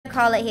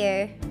call it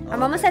here. I'm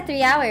Oh, almost okay. at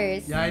 3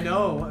 hours. Yeah, I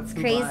know. It's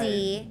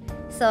crazy.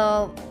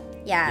 So,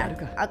 yeah,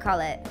 I'll call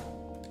it.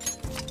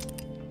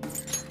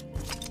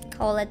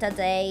 Call it a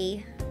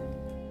day.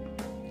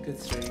 Good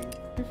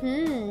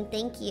stream.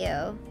 Thank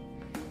you.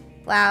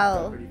 Got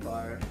Wow. pretty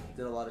far.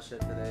 Did a lot of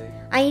shit today.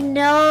 I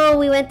know,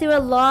 we went through a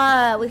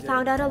lot. We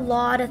found out a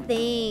lot of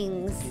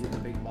things. Beating the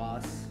big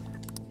boss.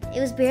 It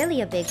was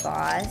barely a big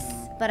boss,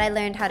 but I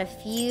learned how to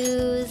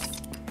fuse.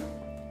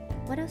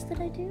 What else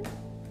did I do?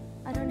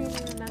 I don't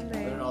even remember.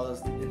 Learn all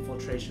those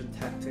infiltration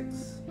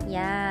tactics.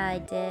 Yeah, I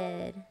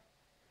did.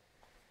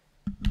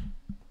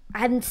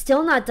 I'm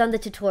still not done the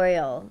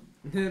tutorial.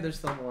 There's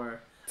still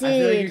more. Dude. I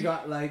feel like you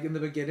got like in the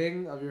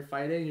beginning of your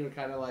fighting, you were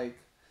kind of like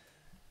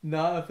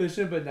not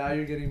efficient, but now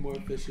you're getting more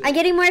efficient. I'm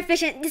getting more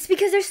efficient just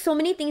because there's so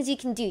many things you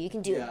can do. You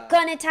can do Yeah.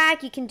 gun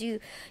attack, you can do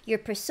your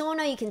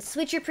persona, you can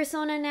switch your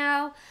persona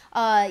now.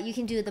 You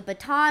can do the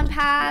baton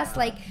pass. Yeah.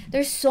 Like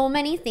there's so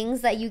many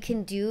things that you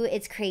can do.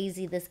 It's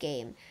crazy, this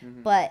game.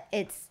 But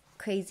it's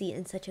crazy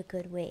in such a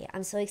good way.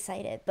 I'm so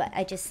excited, but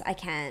I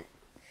can't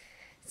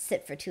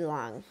sit for too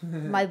long.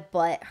 My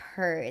butt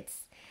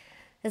hurts.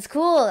 It's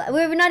cool.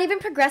 We're not even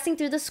progressing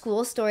through the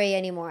school story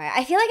anymore.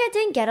 I feel like I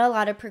didn't get a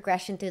lot of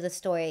progression through the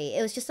story.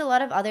 It was just a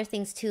lot of other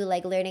things too,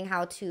 like learning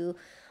how to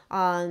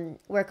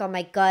work on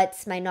my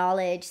guts, my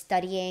knowledge,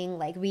 studying,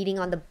 like reading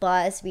on the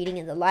bus, reading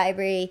in the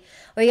library,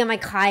 working on my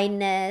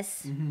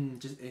kindness.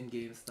 Just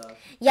in-game stuff.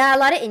 Yeah, a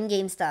lot of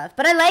in-game stuff.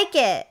 But I like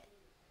it.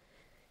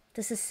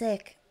 This is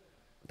sick.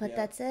 But Yeah.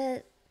 that's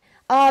it.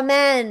 Oh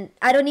man,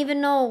 I don't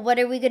even know what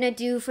are we gonna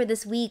do for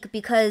this week,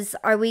 because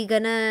are we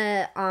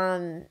gonna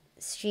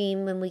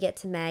stream when we get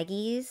to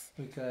Maggie's?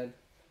 We could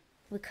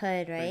We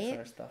could, bring right?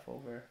 our stuff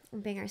over,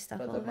 Bring our stuff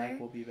but over. the mic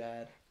will be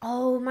bad.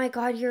 Oh my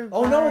god, you're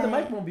Oh no, the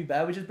right. mic won't be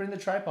bad. We just bring the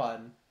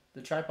tripod.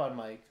 The tripod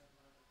mic.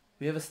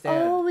 We have a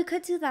stand. Oh, we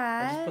could do I'll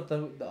that. just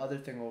put the other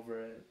thing over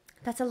it.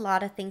 That's a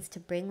lot of things to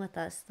bring with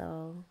us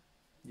though.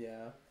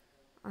 Yeah.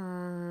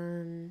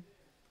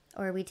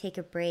 Or we take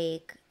a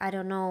break. I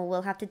don't know.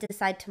 We'll have to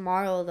decide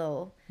tomorrow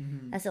though.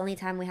 Mm-hmm. That's the only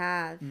time we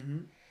have. Mm-hmm.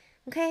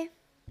 Okay.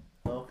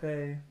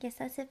 Okay. Guess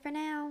that's it for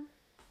now.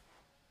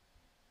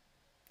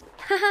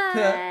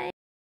 Hi.